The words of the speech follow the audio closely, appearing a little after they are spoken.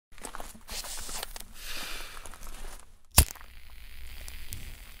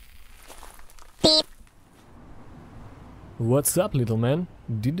What's up, little man?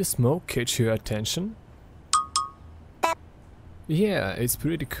 Did the smoke catch your attention? Yeah, it's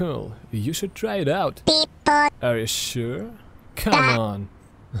pretty cool. You should try it out. Are you sure? Come on.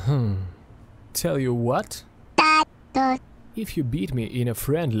 Tell you what? If you beat me in a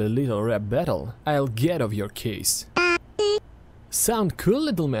friendly little rap battle, I'll get off your case. Sound cool,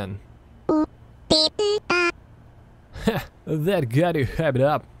 little man? Ha, that got you hyped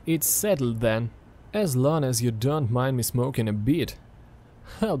up. It's settled then. As long as you don't mind me smoking a bit.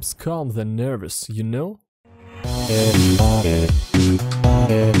 Helps calm the nerves, you know?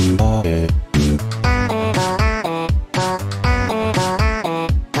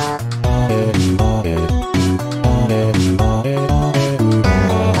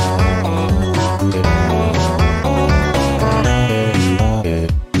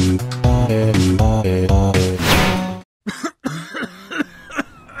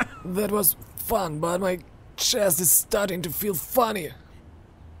 That was fun, but my chest is starting to feel funny.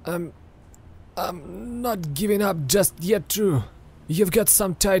 I'm not giving up just yet, true. You've got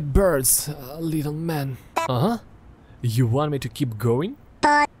some tight birds, little man. Uh-huh. You want me to keep going?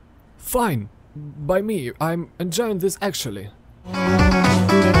 Fine. By me, I'm enjoying this actually.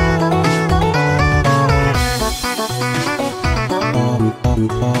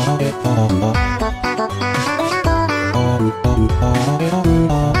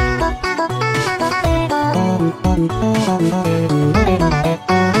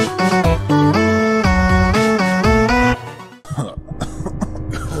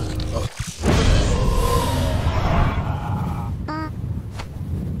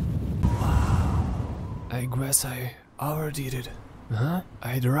 I guess I overdid it. Huh?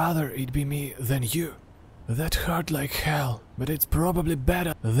 I'd rather it be me than you. That hurt like hell, but it's probably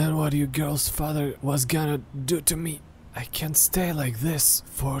better than what your girl's father was gonna do to me. I can't stay like this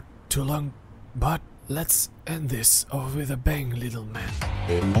for too long, but let's end this off with a bang, little man.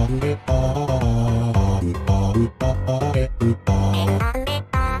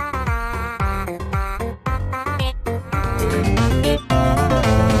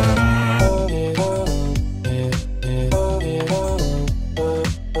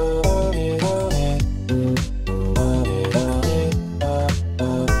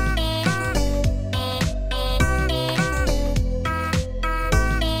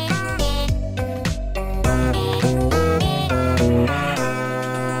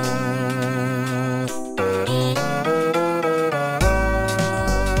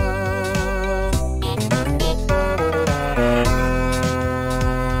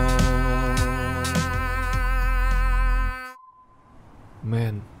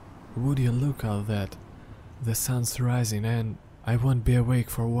 Man, would you look at that? The sun's rising and I won't be awake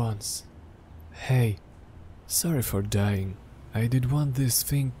for once. Hey, sorry for dying. I did want this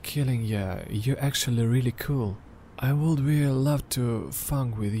thing killing ya. You're actually really cool. I would really love to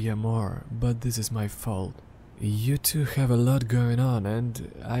funk with ya more, but this is my fault. You two have a lot going on and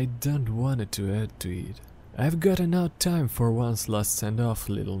I don't want it to add to it. I've got enough time for one's last send-off,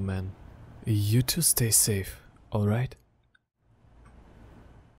 little man. You two stay safe, alright?